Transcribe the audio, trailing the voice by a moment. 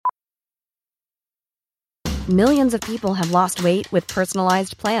Millions of people have lost weight with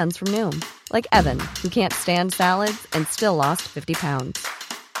personalized plans from Noom. Like Evan, who can't stand salads and still lost 50 pounds.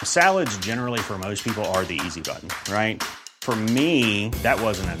 Salads generally for most people are the easy button, right? For me, that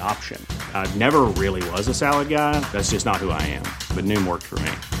wasn't an option. I never really was a salad guy. That's just not who I am. But Noom worked for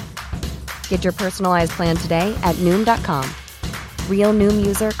me. Get your personalized plan today at Noom.com. Real Noom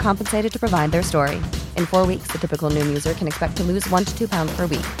user compensated to provide their story. In 4 weeks, the typical Noom user can expect to lose 1 to 2 pounds per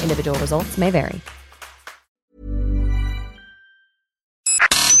week. Individual results may vary.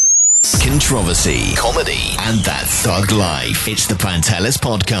 Controversy, comedy, and that thug life. It's the Pantelis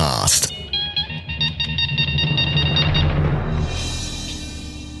Podcast.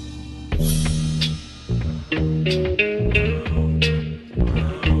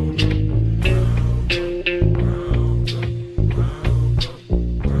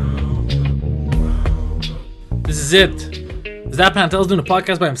 This is it. Is that Pantelis doing a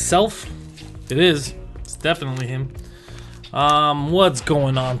podcast by himself? It is. It's definitely him. What's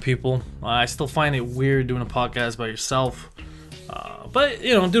going on, people? I still find it weird doing a podcast by yourself. But,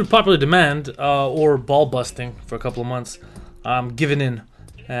 you know, due to popular demand, or ball busting for a couple of months, I'm giving in.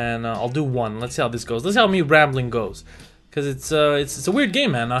 And I'll do one. Let's see how this goes. Let's see how me rambling goes. Because it's a weird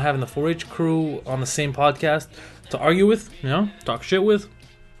game, man, not having the 4-H crew on the same podcast to argue with, you know, talk shit with.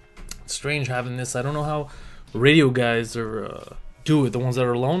 It's strange having this. I don't know how radio guys do it. The ones that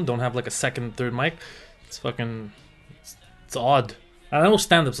are alone don't have like a second, third mic. It's fucking... It's odd. I know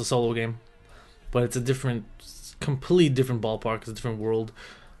stand-up's a solo game, but it's a different, completely different ballpark. It's a different world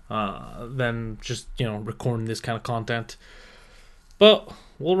than just, you know, recording this kind of content. But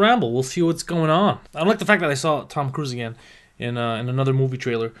we'll ramble. We'll see what's going on. I don't like the fact that I saw Tom Cruise again in another movie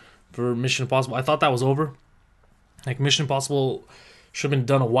trailer for Mission Impossible. I thought that was over. Like, Mission Impossible should have been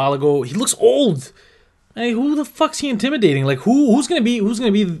done a while ago. He looks old. Hey, who the fuck's he intimidating? Like, who's gonna be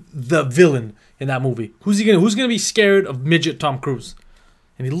the villain in that movie? Who's gonna be scared of midget Tom Cruise?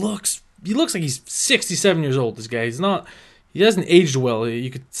 And he looks like he's 67 years old. This guy, he hasn't aged well. You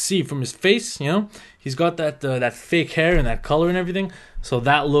could see from his face, you know, he's got that fake hair and that color and everything. So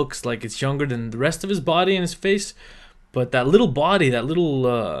that looks like it's younger than the rest of his body and his face. But that little body, that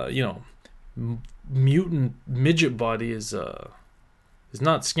little you know, mutant midget body is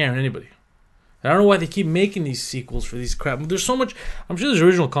not scaring anybody. I don't know why they keep making these sequels for these crap. There's so much... I'm sure there's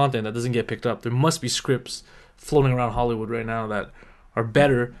original content that doesn't get picked up. There must be scripts floating around Hollywood right now that are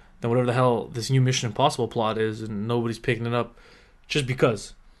better than whatever the hell this new Mission Impossible plot is, and nobody's picking it up just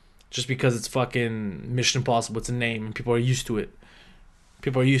because. Just because it's fucking Mission Impossible. It's a name, and people are used to it.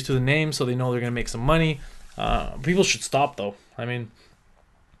 People are used to the name, so they know they're going to make some money. People should stop, though. I mean,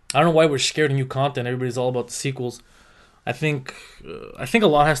 I don't know why we're scared of new content. Everybody's all about the sequels. I think a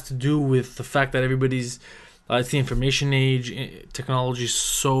lot has to do with the fact that everybody's it's the information age. Technology is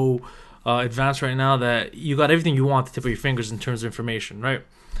so advanced right now that you got everything you want at the tip of your fingers in terms of information, right?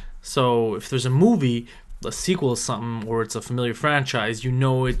 So if there's a movie, a sequel is something, or it's a familiar franchise, you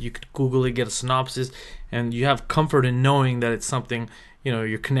know it. You could Google it, get a synopsis, and you have comfort in knowing that it's something, you know,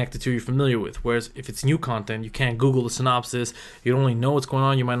 you're connected to, you're familiar with. Whereas if it's new content, you can't Google the synopsis. You don't really know what's going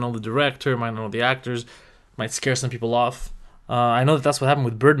on. You might know the director, might know the actors. Might scare some people off. I know that's what happened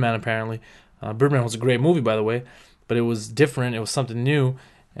with Birdman, apparently. Birdman was a great movie, by the way, but it was different. It was something new,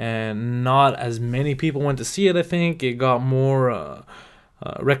 and not as many people went to see it, I think. It got more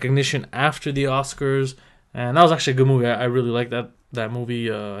recognition after the Oscars, and that was actually a good movie. I really liked that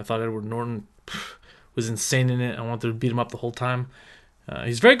movie. I thought Edward Norton was insane in it. I wanted to beat him up the whole time.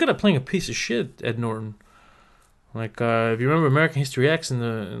 He's very good at playing a piece of shit, Ed Norton. Like, if you remember American History X in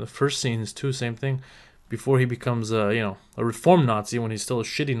the first scenes, too, same thing. Before he becomes a reformed Nazi, when he's still a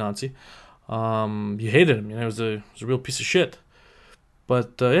shitty Nazi, you hated him. You know, he was a real piece of shit.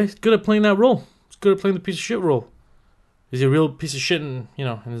 But yeah, he's good at playing that role. He's good at playing the piece of shit role. Is he a real piece of shit in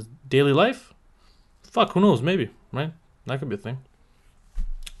his daily life? Fuck, who knows? Maybe, right? That could be a thing.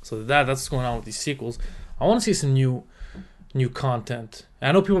 So that's what's going on with these sequels. I want to see some new content. And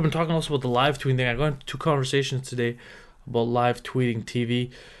I know people have been talking also about the live tweeting thing. I got into 2 conversations today about live tweeting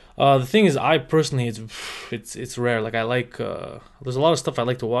TV. The thing is, I personally, it's rare. Like, I like, there's a lot of stuff I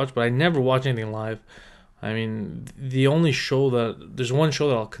like to watch, but I never watch anything live. I mean, there's one show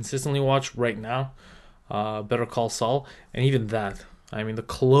that I'll consistently watch right now, Better Call Saul, and even that, I mean, the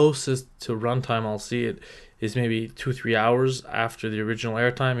closest to runtime I'll see it is maybe 2-3 hours after the original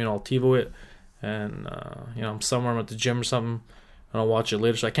airtime. You know, I'll TiVo it, and I'm somewhere, I'm at the gym or something, and I'll watch it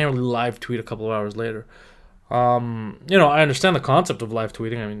later. So I can't really live tweet a couple of hours later. I understand the concept of live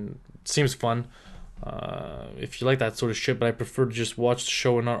tweeting. I mean, it seems fun if you like that sort of shit, but I prefer to just watch the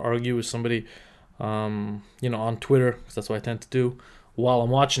show and not argue with somebody, on Twitter, because that's what I tend to do, while I'm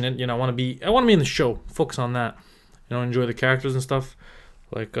watching it. You know, I want to be in the show, focus on that. You know, enjoy the characters and stuff.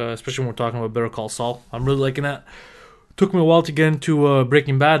 Like especially when we're talking about Better Call Saul, I'm really liking that. Took me a while to get into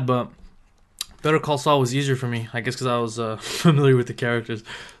Breaking Bad, but Better Call Saul was easier for me. I guess because I was familiar with the characters,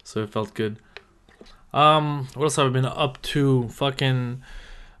 so it felt good. What else have I been up to? Fucking,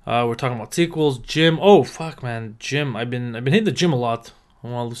 we're talking about sequels, gym. Oh fuck, man, gym. I've been hitting the gym a lot. I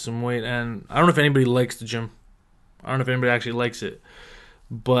want to lose some weight, and I don't know if anybody likes the gym. I don't know if anybody actually likes it,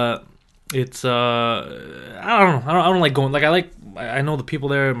 but it's I don't know. I don't like going. Like I know the people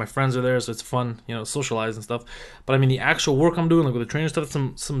there. My friends are there, so it's fun, you know, socialize and stuff. But I mean, the actual work I'm doing, like with the training stuff,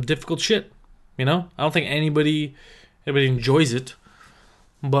 some difficult shit. You know, I don't think anybody enjoys it,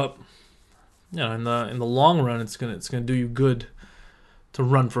 but you know, in the long run, it's gonna do you good to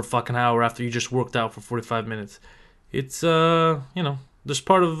run for a fucking hour after you just worked out for 45 minutes. It's you know, there's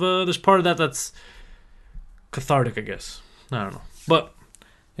part of that that's cathartic, I guess. I don't know, but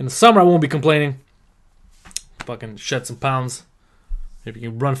in the summer I won't be complaining. Fucking shed some pounds. Maybe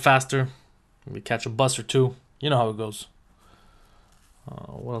you can run faster. Maybe catch a bus or two. You know how it goes.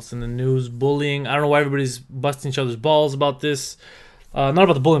 What else in the news? Bullying. I don't know why everybody's busting each other's balls about this. Not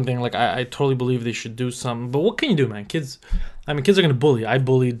about the bullying thing. Like I totally believe they should do something. But what can you do, man? Kids are gonna bully. I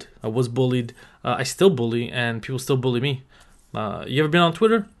was bullied. I still bully, and people still bully me. You ever been on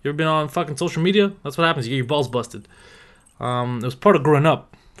Twitter? You ever been on fucking social media? That's what happens. You get your balls busted. It was part of growing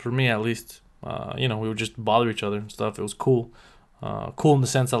up, for me at least. You know, we would just bother each other and stuff. It was cool. Cool in the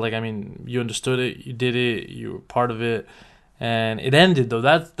sense that, like, I mean, you understood it, you did it, you were part of it, and it ended, though.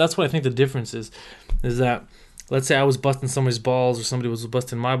 That's what I think the difference is that, let's say I was busting somebody's balls or somebody was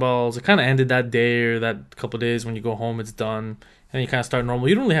busting my balls. It kind of ended that day or that couple of days. When you go home, it's done, and you kind of start normal.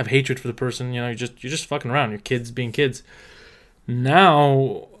 You don't really have hatred for the person, you know. You're just fucking around. You're kids being kids.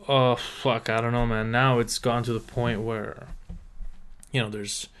 Now, fuck, I don't know, man. Now it's gone to the point where, you know,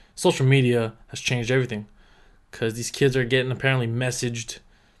 there's social media has changed everything, because these kids are getting apparently messaged.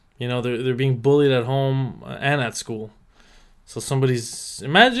 You know, they're being bullied at home and at school. So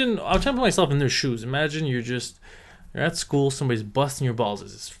imagine, I'm trying to put myself in their shoes. Imagine you're at school, somebody's busting your balls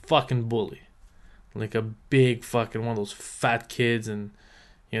as this fucking bully. Like a big fucking one of those fat kids, and,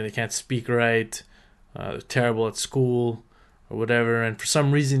 you know, they can't speak right. They're terrible at school or whatever. And for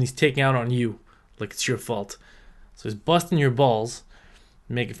some reason, he's taking out on you. Like it's your fault. So he's busting your balls,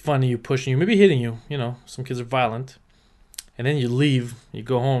 making fun of you, pushing you, maybe hitting you. You know, some kids are violent. And then you leave, you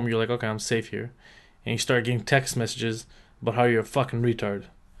go home, you're like, okay, I'm safe here. And you start getting text messages about how you're a fucking retard.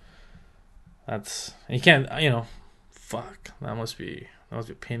 And you can't, you know, fuck, that must be a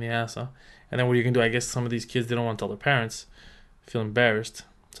pain in the ass, huh? And then what you can do, I guess some of these kids, they don't want to tell their parents, feel embarrassed.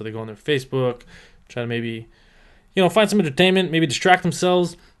 So they go on their Facebook, try to maybe, you know, find some entertainment, maybe distract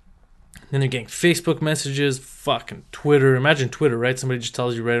themselves. Then they're getting Facebook messages, fucking Twitter. Imagine Twitter, right? Somebody just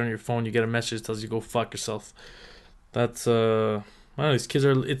tells you right on your phone, you get a message that tells you go fuck yourself. That's, I don't know, these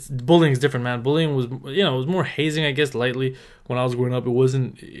kids bullying is different, man. Bullying was, you know, it was more hazing, I guess, lightly. When I was growing up, it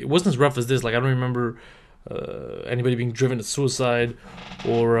wasn't as rough as this. Like, I don't remember anybody being driven to suicide,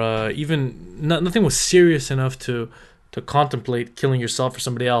 or even, nothing was serious enough to contemplate killing yourself or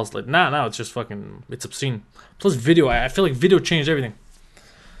somebody else. Like, now it's just fucking, it's obscene. Plus video, I feel like video changed everything.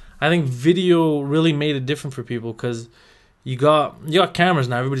 I think video really made it different for people, because you got cameras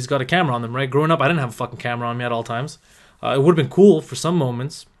now. Everybody's got a camera on them, right? Growing up, I didn't have a fucking camera on me at all times. It would have been cool for some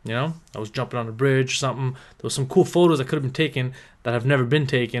moments, you know. I was jumping on a bridge or something. There was some cool photos that could have been taken that have never been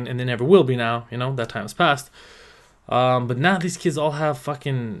taken, and they never will be now, you know. That time has passed. But now these kids all have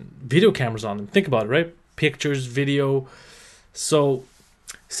fucking video cameras on them. Think about it, right? Pictures, video. So,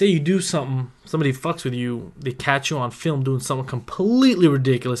 say you do something, somebody fucks with you, they catch you on film doing something completely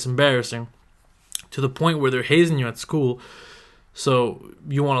ridiculous, embarrassing, to the point where they're hazing you at school. So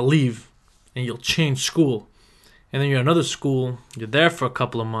you want to leave, and you'll change school. And then you're at another school, you're there for a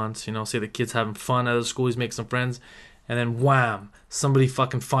couple of months, you know, say the kid's having fun at the school, he's making some friends, and then wham, somebody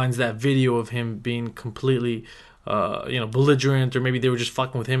fucking finds that video of him being completely, you know, belligerent, or maybe they were just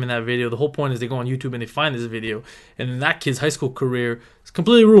fucking with him in that video. The whole point is they go on YouTube and they find this video, and then that kid's high school career is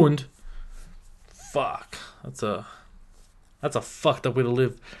completely ruined. Fuck. That's a fucked up way to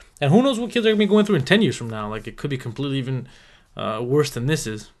live. And who knows what kids are going to be going through in 10 years from now. Like, it could be completely even worse than this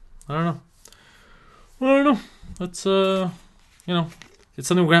is. I don't know. It's, you know, it's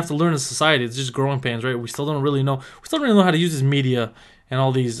something we're going to have to learn as a society. It's just growing pains, right? We still don't really know how to use this media and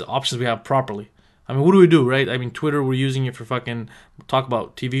all these options we have properly. I mean, what do we do, right? I mean, Twitter, we're using it for fucking talk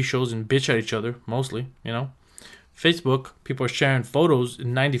about TV shows and bitch at each other, mostly, you know. Facebook, people are sharing photos,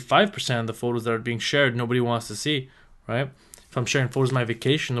 and 95% of the photos that are being shared, nobody wants to see, right? If I'm sharing photos of my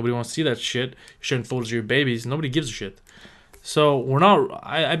vacation, nobody wants to see that shit. You're sharing photos of your babies, nobody gives a shit. So we're not.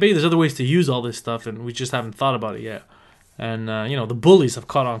 I bet you there's other ways to use all this stuff, and we just haven't thought about it yet. And the bullies have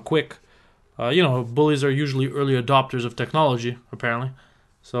caught on quick. Bullies are usually early adopters of technology, apparently.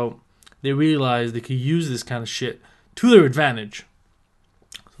 So they realize they could use this kind of shit to their advantage.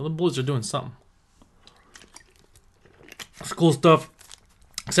 So the bullies are doing something. It's cool stuff.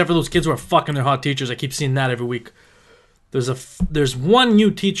 Except for those kids who are fucking their hot teachers. I keep seeing that every week. There's one new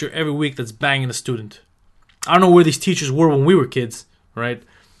teacher every week that's banging a student. I don't know where these teachers were when we were kids, right?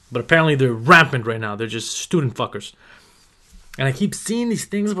 But apparently they're rampant right now. They're just student fuckers. And I keep seeing these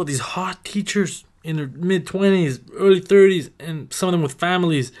things about these hot teachers in their mid-20s, early 30s, and some of them with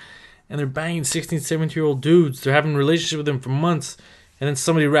families. And they're banging 16, 17-year-old dudes. They're having a relationship with them for months. And then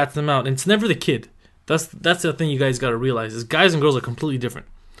somebody rats them out. And it's never the kid. That's the thing you guys got to realize. Is guys and girls are completely different.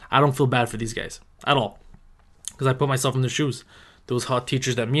 I don't feel bad for these guys at all. Because I put myself in their shoes. Those hot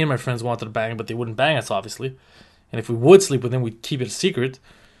teachers that me and my friends wanted to bang, but they wouldn't bang us, obviously. And if we would sleep with them, we'd keep it a secret.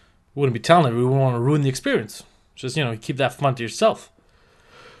 We wouldn't be telling everyone. We wouldn't want to ruin the experience. Just, keep that fun to yourself.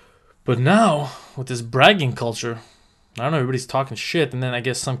 But now, with this bragging culture, I don't know, everybody's talking shit, and then I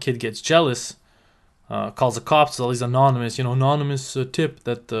guess some kid gets jealous, calls the cops, all these anonymous tip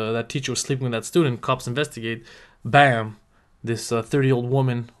that that teacher was sleeping with that student. Cops investigate. Bam. This 30-year-old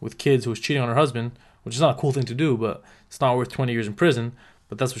woman with kids who was cheating on her husband, which is not a cool thing to do, but it's not worth 20 years in prison,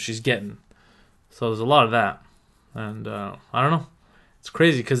 but that's what she's getting. So there's a lot of that. And I don't know. It's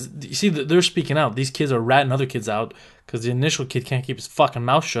crazy because you see, they're speaking out. These kids are ratting other kids out because the initial kid can't keep his fucking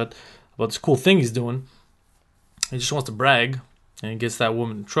mouth shut about this cool thing he's doing. He just wants to brag and he gets that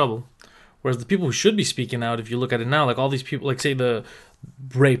woman in trouble. Whereas the people who should be speaking out, if you look at it now, like all these people, like say the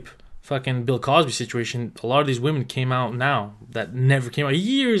rape, fucking Bill Cosby situation, a lot of these women came out now that never came out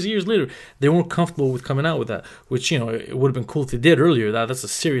years later. They weren't comfortable with coming out with that, which, it would have been cool if they did earlier. That's a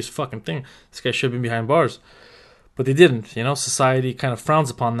serious fucking thing. This guy should have been behind bars. But they didn't, Society kind of frowns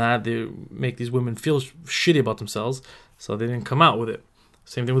upon that. They make these women feel shitty about themselves, so they didn't come out with it.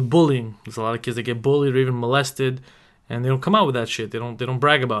 Same thing with bullying. There's a lot of kids that get bullied or even molested, and they don't come out with that shit. They don't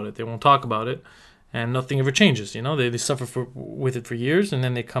brag about it. They won't talk about it, and nothing ever changes. They suffer with it for years, and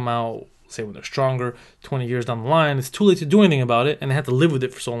then they come out, say when they're stronger, 20 years down the line. It's too late to do anything about it, and they have to live with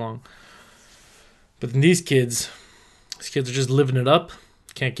it for so long. But then these kids are just living it up,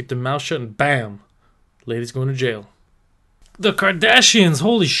 can't keep their mouth shut, and bam, lady's going to jail. The Kardashians,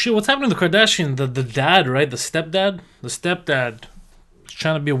 holy shit, what's happening to the Kardashians? The dad, right? The stepdad is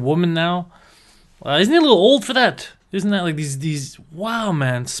trying to be a woman now. Isn't he a little old for that? Isn't that like these? Wow,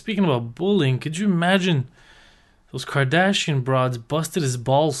 man. Speaking about bullying, could you imagine those Kardashian broads busted his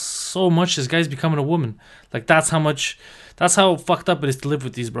balls so much this guy's becoming a woman? Like that's how fucked up it is to live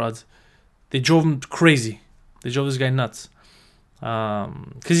with these broads. They drove him crazy. They drove this guy nuts.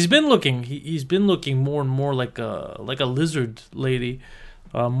 Because he's been looking more and more like a lizard lady,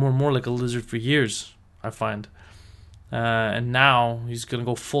 more and more like a lizard for years, I find. And now he's gonna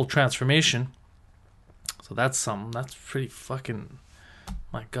go full transformation. So that's something. That's pretty fucking.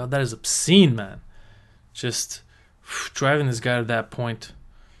 My God, that is obscene, man. Just driving this guy to that point.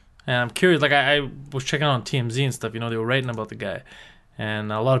 And I'm curious. Like I was checking out on TMZ and stuff. They were writing about the guy,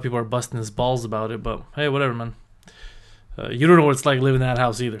 and a lot of people are busting his balls about it. But hey, whatever, man. You don't know what it's like living in that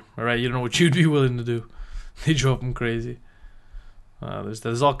house either, all right? You don't know what you'd be willing to do. They drove him crazy.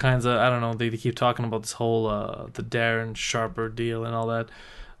 There's all kinds of, I don't know, they keep talking about this whole, the Darren Sharper deal and all that.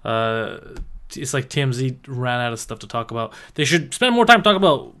 It's like TMZ ran out of stuff to talk about. They should spend more time talking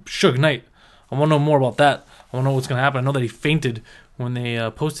about Suge Knight. I want to know more about that. I want to know what's going to happen. I know that he fainted when they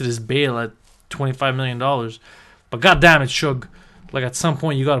posted his bail at $25 million. But goddamn it, Suge. Like at some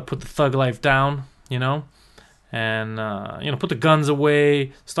point you got to put the thug life down, and put the guns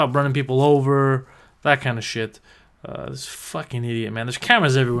away, stop running people over, that kind of shit. This fucking idiot, man. There's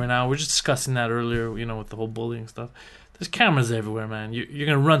cameras everywhere now. We are just discussing that earlier, with the whole bullying stuff. There's cameras everywhere, man. You're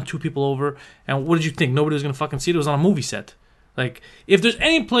gonna run two people over, and what did you think? Nobody was gonna fucking see it? It was on a movie set. Like, if there's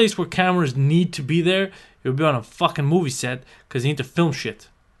any place where cameras need to be there, it would be on a fucking movie set, because you need to film shit.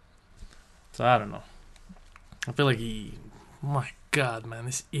 So I don't know. I feel like my God, man,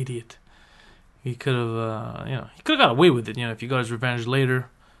 this idiot. He could have, he could have got away with it, if he got his revenge later,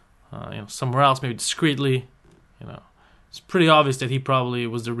 somewhere else, maybe discreetly, It's pretty obvious that he probably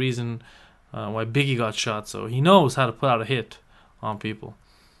was the reason why Biggie got shot, so he knows how to put out a hit on people.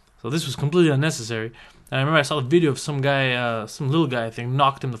 So this was completely unnecessary. And I remember I saw a video of some guy, some little guy, I think,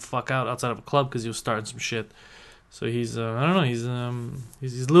 knocked him the fuck out outside of a club because he was starting some shit. So he's, I don't know,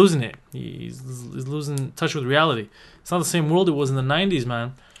 he's losing it. He's losing touch with reality. It's not the same world it was in the 90s,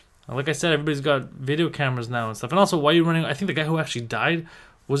 man. Like I said, everybody's got video cameras now and stuff. And also, why are you running? I think the guy who actually died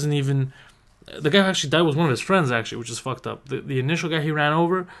wasn't even The guy who actually died was one of his friends, actually, which is fucked up. The initial guy he ran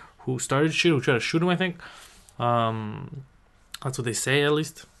over, who started shit, who tried to shoot him, I think. That's what they say, at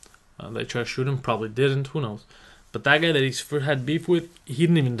least. They tried to shoot him, probably didn't, who knows. But that guy that he first had beef with, he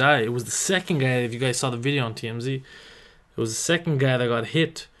didn't even die. It was the second guy, if you guys saw the video on TMZ, it was the second guy that got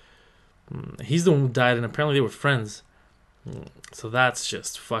hit. He's the one who died, and apparently they were friends. So that's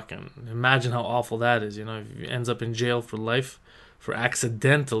just fucking... Imagine how awful that is, you know, if he ends up in jail for life for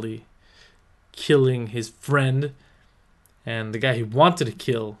accidentally killing his friend, and the guy he wanted to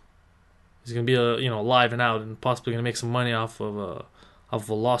kill is going to be alive and out and possibly going to make some money off of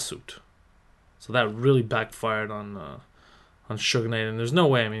a lawsuit. So that really backfired on Suge Knight, and there's no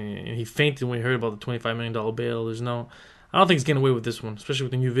way. I mean, he fainted when he heard about the $25 million bail. I don't think he's getting away with this one, especially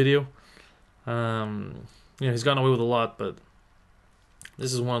with the new video. He's gotten away with a lot, but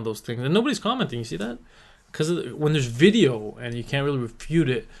this is one of those things, and nobody's commenting. You see that? Because when there's video and you can't really refute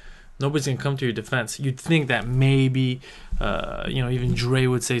it, nobody's gonna come to your defense. You'd think that maybe, even Dre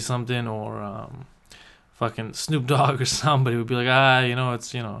would say something, or fucking Snoop Dogg or somebody would be like,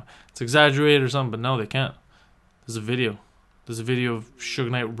 it's exaggerated or something. But no, they can't. There's a video. There's a video of Suge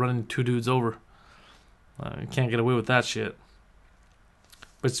Knight running two dudes over. You can't get away with that shit.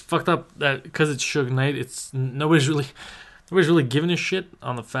 But it's fucked up that because it's Suge Knight, it's nobody's really giving a shit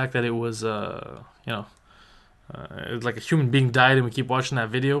on the fact that it was it's like a human being died and we keep watching that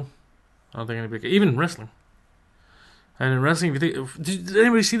video. I don't think anybody, even in wrestling. And in wrestling, did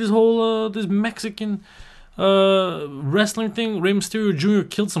anybody see this whole this Mexican wrestling thing? Rey Mysterio Jr.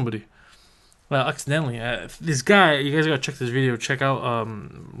 killed somebody. Well, accidentally. This guy, you guys gotta check this video. Check out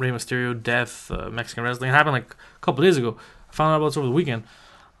Rey Mysterio death, Mexican wrestling. It happened like a couple days ago. I found out about it over the weekend.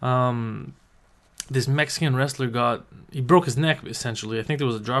 This Mexican wrestler he broke his neck, essentially. I think there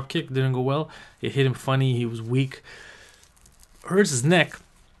was a drop kick, didn't go well. It hit him funny, he was weak. Hurts his neck,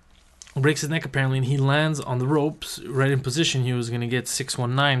 breaks his neck apparently, and he lands on the ropes, right in position. He was going to get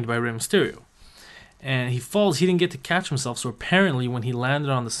 619'd by Rey Mysterio. And he falls, he didn't get to catch himself, so apparently when he landed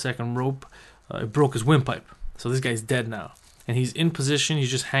on the second rope, it broke his windpipe. So this guy's dead now. And he's in position,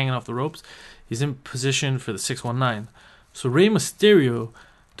 he's just hanging off the ropes. He's in position for the 619. So Rey Mysterio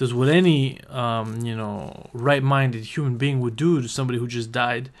does what any right-minded human being would do to somebody who just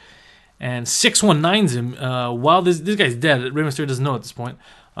died, and 619's him while this guy's dead. Rey Mysterio doesn't know at this point,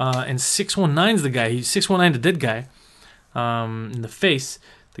 and 619's the guy. He 619 the dead guy in the face.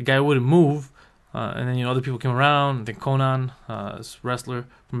 The guy wouldn't move, and then other people came around. I think Conan, this wrestler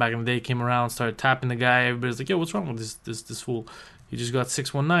from back in the day, came around, started tapping the guy. Everybody's like, "Yo, what's wrong with this fool? He just got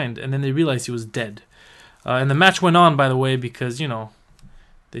 619'd," and then they realized he was dead. And the match went on, by the way, because,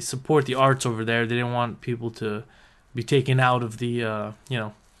 they support the arts over there. They didn't want people to be taken out of the, of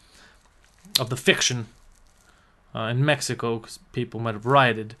the fiction in Mexico, because people might have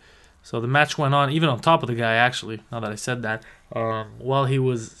rioted. So the match went on, even on top of the guy, actually, now that I said that. While he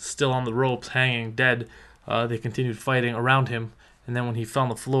was still on the ropes, hanging, dead, they continued fighting around him. And then when he fell on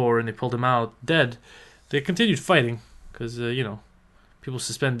the floor and they pulled him out dead, they continued fighting, because, people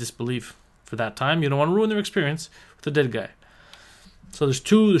suspend disbelief for that time. You don't want to ruin their experience with a dead guy. So there's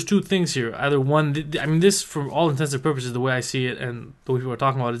two things here. Either one, this, for all intents and purposes, the way I see it and the way people are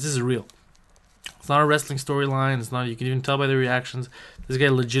talking about it, this is real. It's not a wrestling storyline. It's not. You can even tell by the reactions. This guy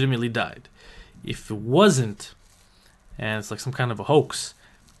legitimately died. If it wasn't, and it's like some kind of a hoax,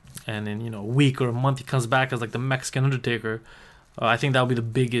 and in a week or a month he comes back as like the Mexican Undertaker, I think that'll be the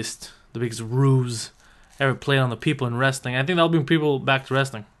biggest ruse ever played on the people in wrestling. I think that'll bring people back to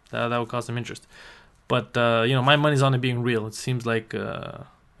wrestling. That would cause some interest. But, my money's on it being real. It seems like, there's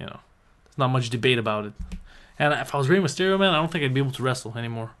not much debate about it. And if I was Rey Mysterio, man, I don't think I'd be able to wrestle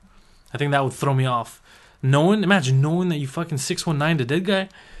anymore. I think that would throw me off. Imagine knowing that you fucking 619 the dead guy.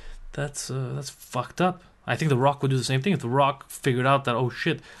 That's fucked up. I think The Rock would do the same thing. If The Rock figured out that, oh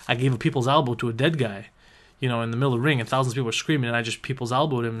shit, I gave a people's elbow to a dead guy, in the middle of the ring, and thousands of people were screaming, and I just people's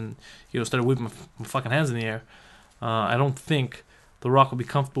elbowed him and, started whipping my fucking hands in the air. I don't think The Rock would be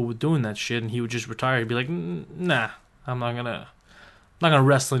comfortable with doing that shit, and he would just retire. He'd be like, "Nah, I'm not gonna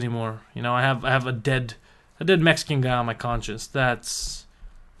wrestle anymore." I have a dead Mexican guy on my conscience. That's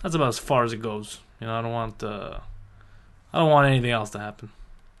about as far as it goes. I don't want anything else to happen.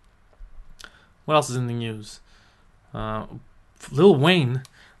 What else is in the news? Lil Wayne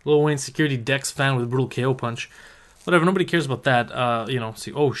security Dex fan with brutal KO punch. Whatever, nobody cares about that.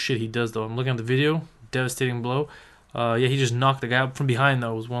 See, oh shit, he does though. I'm looking at the video. Devastating blow. He just knocked the guy up from behind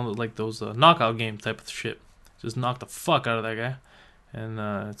though. It was one of those knockout game type of shit. Just knocked the fuck out of that guy. And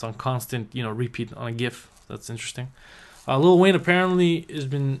it's on constant, repeat on a GIF. That's interesting. Lil Wayne apparently has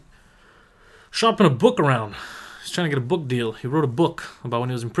been shopping a book around. He's trying to get a book deal. He wrote a book about when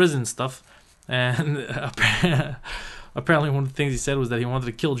he was in prison and stuff. And apparently one of the things he said was that he wanted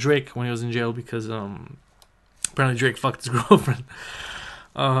to kill Drake when he was in jail because apparently Drake fucked his girlfriend.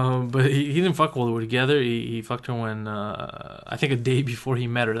 But he didn't fuck while they were together. He fucked her when I think a day before he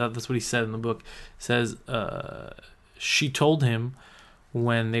met her. That's what he said in the book. It says she told him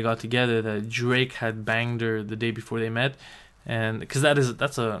when they got together that Drake had banged her the day before they met, and because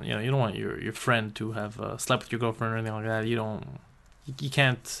that's a you don't want your friend to have slept with your girlfriend or anything like that. You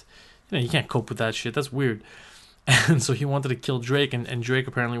can't cope with that shit. That's weird. And so he wanted to kill Drake, and Drake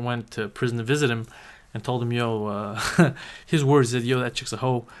apparently went to prison to visit him and told him, his words said, yo, that chick's a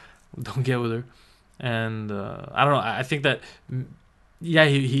hoe, don't get with her. And I don't know, I think that,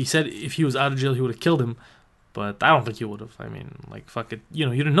 he said if he was out of jail, he would have killed him, but I don't think he would have. I mean, like, fuck it, you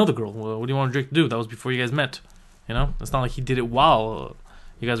didn't know the girl. Well, what do you want Drake to do? That was before you guys met, It's not like he did it while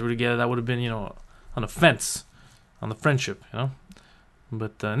you guys were together. That would have been, an offense on the friendship,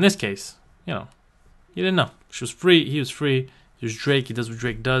 But in this case, you didn't know. She was free, he was free, he was Drake, he does what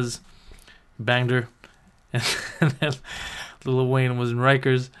Drake does, banged her, and then Lil Wayne was in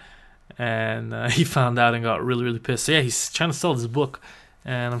Rikers, and he found out and got really, really pissed. So yeah, he's trying to sell this book,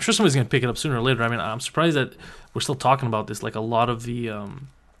 and I'm sure somebody's going to pick it up sooner or later. I mean, I'm surprised that we're still talking about this. Like, a lot of the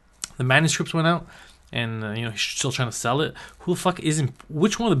manuscripts went out, and he's still trying to sell it. Who the fuck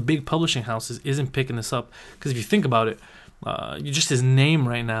which one of the big publishing houses isn't picking this up? Because if you think about it, just his name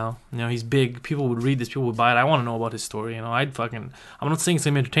right now, he's big. People would read this, people would buy it. I want to know about his story. I'm not saying it's going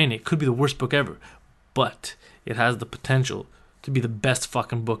to be entertaining. It could be the worst book ever, but it has the potential to be the best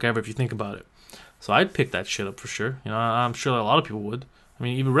fucking book ever if you think about it. So I'd pick that shit up for sure. I'm sure a lot of people would. I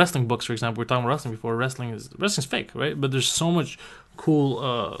mean, even wrestling books, for example. We were talking about wrestling before. Wrestling's fake, right? But there's so much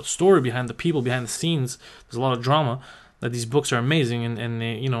cool story behind the people, behind the scenes. There's a lot of drama that these books are amazing, and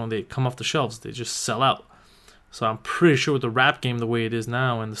they, they come off the shelves. They just sell out. So I'm pretty sure with the rap game the way it is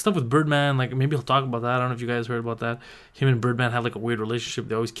now, and the stuff with Birdman, like, maybe he'll talk about that. I don't know if you guys heard about that. Him and Birdman have like a weird relationship.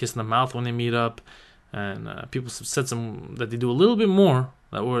 They always kiss in the mouth when they meet up, and people said that they do a little bit more.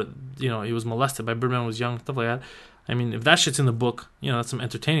 That were, he was molested by Birdman when he was young, stuff like that. I mean, if that shit's in the book, that's some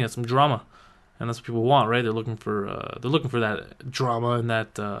entertaining, that's some drama, and that's what people want, right? They're looking for that drama and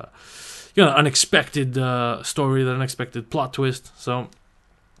that unexpected story, that unexpected plot twist. So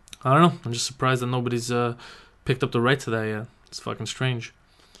I don't know. I'm just surprised that nobody's picked up the rights to that yet. It's fucking strange.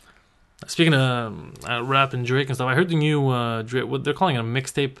 Speaking of rap and Drake and stuff, I heard the new Drake. What they're calling it a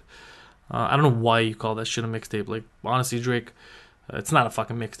mixtape. I don't know why you call that shit a mixtape. Like, honestly, Drake. It's not a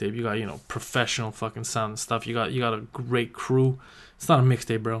fucking mixtape. You got, professional fucking sound and stuff. You got a great crew. It's not a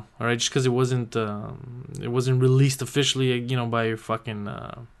mixtape, bro. All right, just because it wasn't released officially, by your fucking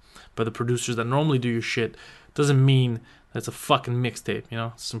by the producers that normally do your shit, doesn't mean that it's a fucking mixtape.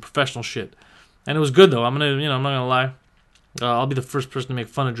 It's some professional shit. And it was good though. I'm not gonna lie. I'll be the first person to make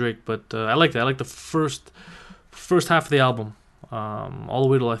fun of Drake, but I like that. I like the first half of the album, all the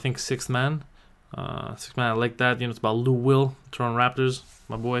way till I think Sixth Man. Sixth Man, I like that. It's about Lou Will, Toronto Raptors,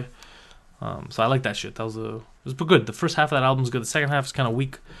 my boy. So I like that shit. It was good. The first half of that album is good. The second half is kind of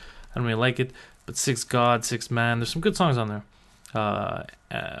weak. I don't really like it. But Sixth God, Sixth Man, there's some good songs on there.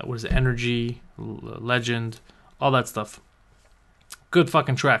 What is it? Energy, Legend, all that stuff. Good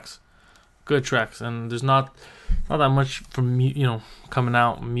fucking tracks. Good tracks. And there's not that much from coming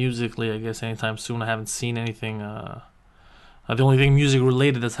out musically, I guess, anytime soon. I haven't seen anything. The only thing music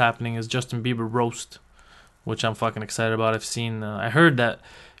related that's happening is Justin Bieber roast, which I'm fucking excited about. I heard that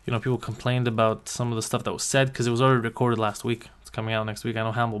people complained about some of the stuff that was said because it was already recorded last week. It's coming out next week. I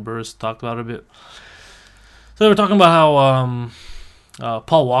know Hannibal Buress talked about it a bit. So they were talking about how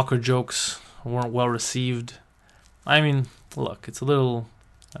Paul Walker jokes weren't well received. I mean, look, it's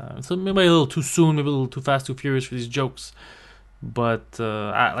maybe a little too soon, maybe a little too fast, too furious for these jokes. But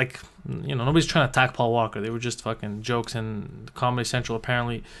nobody's trying to attack Paul Walker. They were just fucking jokes, and Comedy Central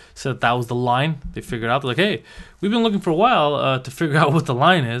apparently said that was the line. They figured out, they're like, hey, we've been looking for a while to figure out what the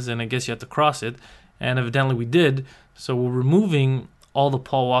line is, and I guess you have to cross it, and evidently we did. So we're removing all the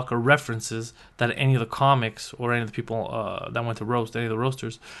Paul Walker references that any of the comics or any of the people that went to roast, any of the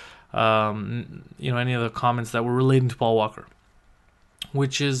roasters, any of the comments that were relating to Paul Walker,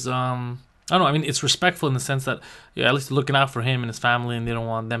 which is I don't know. I mean, it's respectful in the sense that, at least looking out for him and his family, and they don't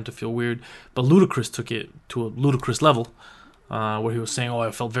want them to feel weird. But Ludacris took it to a ludicrous level, where he was saying, "Oh,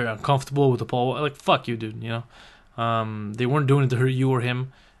 I felt very uncomfortable with the Paul." Like, fuck you, dude. They weren't doing it to hurt you or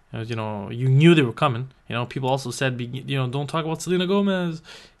him. You knew they were coming. People also said, don't talk about Selena Gomez,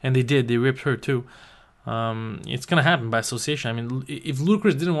 and they did. They ripped her too. It's gonna happen by association. I mean, if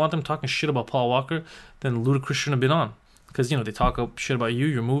Ludacris didn't want them talking shit about Paul Walker, then Ludacris shouldn't have been on, because they talk shit about you,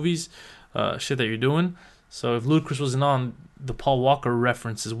 your movies. Shit that you're doing. So if Ludacris wasn't on, the Paul Walker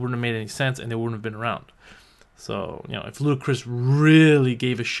references wouldn't have made any sense, and they wouldn't have been around. So, if Ludacris really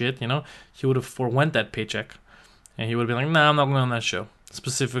gave a shit, he would have forewent that paycheck. And he would have been like, nah, I'm not going on that show.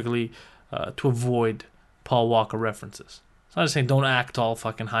 Specifically to avoid Paul Walker references. So I'm just saying, don't act all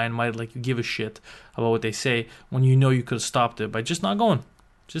fucking high and mighty like you give a shit about what they say when you know you could have stopped it by just not going.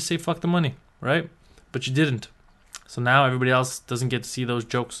 Just say fuck the money, right? But you didn't. So now everybody else doesn't get to see those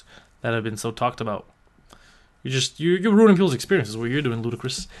jokes that have been so talked about. You're ruining people's experiences what you're doing,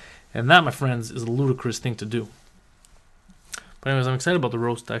 Ludacris. And that, my friends, is a ludicrous thing to do. But anyways, I'm excited about the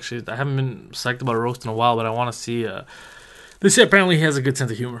roast, actually. I haven't been psyched about a roast in a while, but I want to see... They say apparently he has a good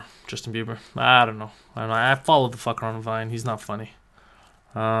sense of humor, Justin Bieber. I don't know. I followed the fucker on Vine. He's not funny.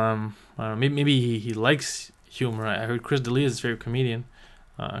 I don't know. Maybe he likes humor. I heard Chris D'Elia is his favorite comedian.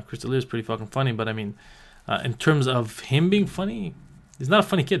 Chris D'Elia is pretty fucking funny, but I mean, in terms of him being funny, he's not a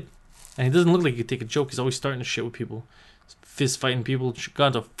funny kid. And he doesn't look like he could take a joke. He's always starting to shit with people. He's fist fighting people. Got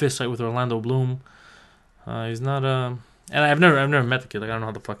into a fist fight with Orlando Bloom. He's not... And I've never met the kid. Like, I don't know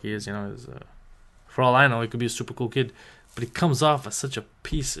how the fuck he is. For all I know, he could be a super cool kid, but he comes off as such a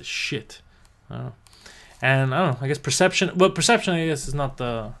piece of shit. I don't know. And I don't know. I guess perception. Well, perception, I guess, is not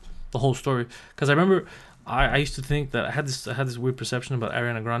the whole story. Because I remember, I used to think that I had this weird perception about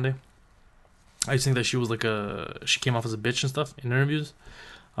Ariana Grande. I used to think that she was she came off as a bitch and stuff in interviews.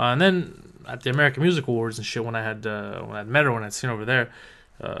 And then at the American Music Awards and shit, when I had met her, when I'd seen her over there.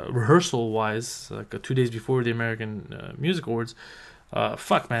 Rehearsal wise, like 2 days before the American Music Awards,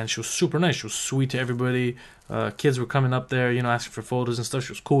 fuck man, she was super nice. She was sweet to everybody. Kids were coming up there, asking for photos and stuff.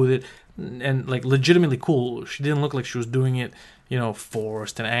 She was cool with it, and like legitimately cool. She didn't look like she was doing it,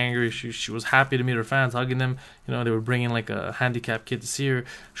 forced and angry. She was happy to meet her fans, hugging them. They were bringing like a handicapped kid to see her.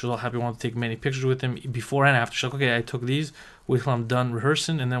 She was all happy, wanted to take many pictures with him before and after. She's like, okay, I took these. Wait till I'm done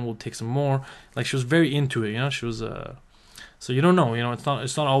rehearsing, and then we'll take some more. Like, she was very into it. She was So you don't know,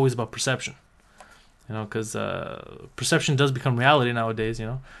 it's not always about perception, because perception does become reality nowadays,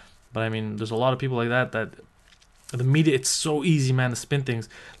 But I mean, there's a lot of people like that the media, it's so easy, man, to spin things.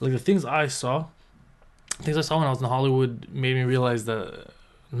 Like the things I saw when I was in Hollywood made me realize that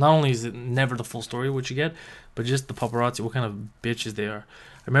not only is it never the full story of what you get, but just the paparazzi, what kind of bitches they are.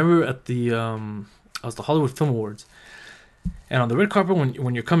 I remember at the Hollywood Film Awards. And on the red carpet,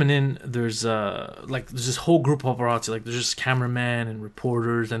 when you're coming in, there's this whole group of paparazzi. Like, there's just cameramen and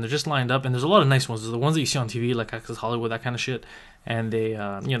reporters, and they're just lined up. And there's a lot of nice ones. There's the ones that you see on TV, like Access Hollywood, that kind of shit. And they,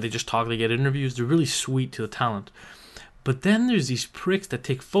 they just talk, they get interviews. They're really sweet to the talent. But then there's these pricks that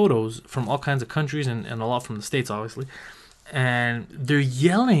take photos from all kinds of countries and a lot from the States, obviously. And they're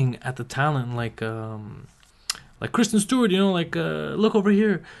yelling at the talent like Kristen Stewart, look over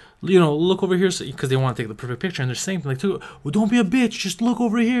here. Look over here, because they want to take the perfect picture, and they're saying like, well, don't be a bitch, just look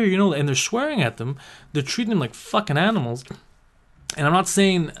over here, and they're swearing at them. They're treating them like fucking animals. And I'm not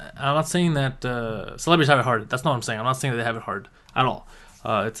saying that celebrities have it hard. That's not what I'm saying. I'm not saying that they have it hard at all.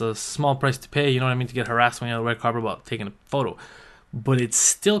 It's a small price to pay, to get harassed when you're on the red carpet about taking a photo. But it's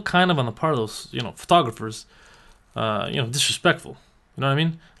still kind of on the part of those, photographers, disrespectful. You know what I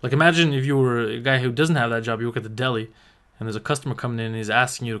mean? Like, imagine if you were a guy who doesn't have that job, you work at the deli, and there's a customer coming in and he's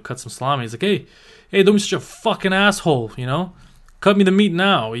asking you to cut some salami. He's like, hey, don't be such a fucking asshole, Cut me the meat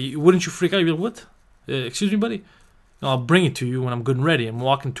now. Wouldn't you freak out? You'd be like, what? Excuse me, buddy? No, I'll bring it to you when I'm good and ready. I'm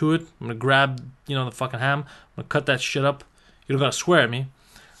walking to it. I'm going to grab, the fucking ham. I'm going to cut that shit up. You don't got to swear at me.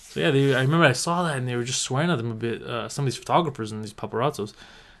 So, yeah, I remember I saw that and they were just swearing at them a bit, some of these photographers and these paparazzos.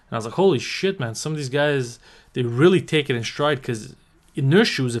 And I was like, holy shit, man. Some of these guys, they really take it in stride, because in their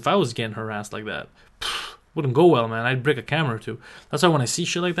shoes, if I was getting harassed like that, wouldn't go well, man. I'd break a camera or two. That's why when I see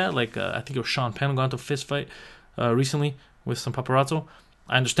shit like that, like I think it was Sean Penn got into a fist fight recently with some paparazzo,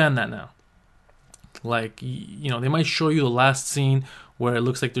 I understand that now. Like, they might show you the last scene where it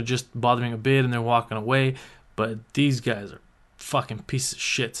looks like they're just bothering a bit and they're walking away, but these guys are fucking pieces of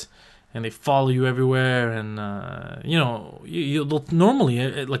shit, and they follow you everywhere, and they'll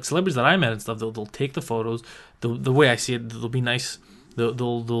normally, like celebrities that I met and stuff, they'll take the photos. The way I see it, they'll be nice.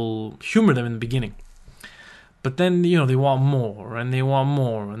 They'll humor them in the beginning. But then, they want more, and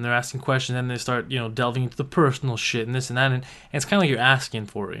they're asking questions, and they start, delving into the personal shit and this and that, and it's kind of like you're asking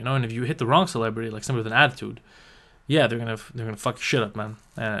for it, and if you hit the wrong celebrity, like somebody with an attitude, yeah, they're gonna fuck your shit up, man.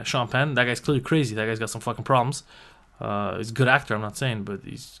 Sean Penn, that guy's clearly crazy. That guy's got some fucking problems. He's a good actor, I'm not saying, but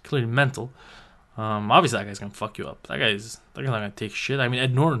he's clearly mental. Obviously, that guy's gonna fuck you up. That guy's not gonna take shit. I mean,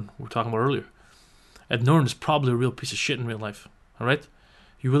 Ed Norton, we were talking about earlier. Ed Norton is probably a real piece of shit in real life. All right,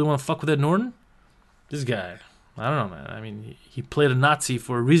 you really want to fuck with Ed Norton? This guy. I don't know, man. I mean, he played a Nazi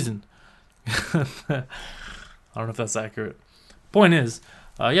for a reason. I don't know if that's accurate. Point is,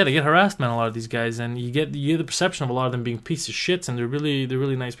 yeah, they get harassed, man. A lot of these guys, and you get the perception of a lot of them being pieces of shits, and they're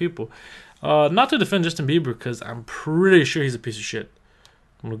really nice people. Not to defend Justin Bieber, because I'm pretty sure he's a piece of shit.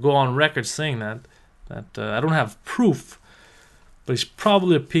 I'm gonna go on record saying that I don't have proof, but he's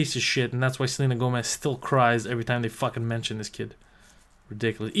probably a piece of shit, and that's why Selena Gomez still cries every time they fucking mention this kid.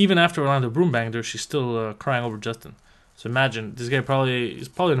 Ridiculous. Even after Orlando Bloom banged her, she's still crying over Justin. So imagine, this guy is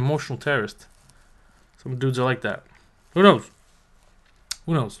probably an emotional terrorist. Some dudes are like that. Who knows?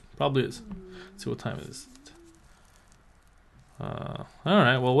 Who knows? Probably is. Let's see what time it is.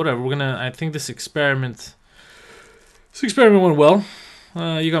 Alright, well, whatever. I think this experiment went well.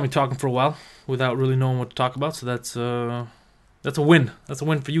 You got me talking for a while without really knowing what to talk about, so that's a win. That's a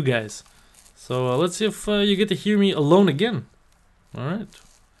win for you guys. So let's see if you get to hear me alone again. Alright.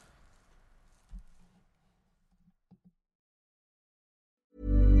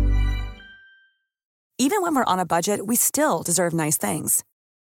 Even when we're on a budget, we still deserve nice things.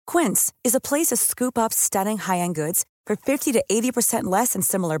 Quince is a place to scoop up stunning high-end goods for 50 to 80% less than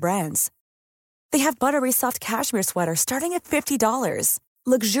similar brands. They have buttery soft cashmere sweaters starting at $50,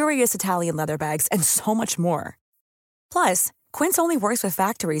 luxurious Italian leather bags, and so much more. Plus, Quince only works with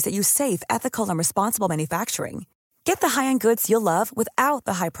factories that use safe, ethical, and responsible manufacturing. Get the high-end goods you'll love without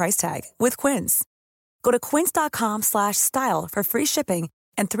the high price tag with Quince. Go to quince.com/style for free shipping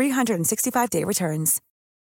and 365-day returns.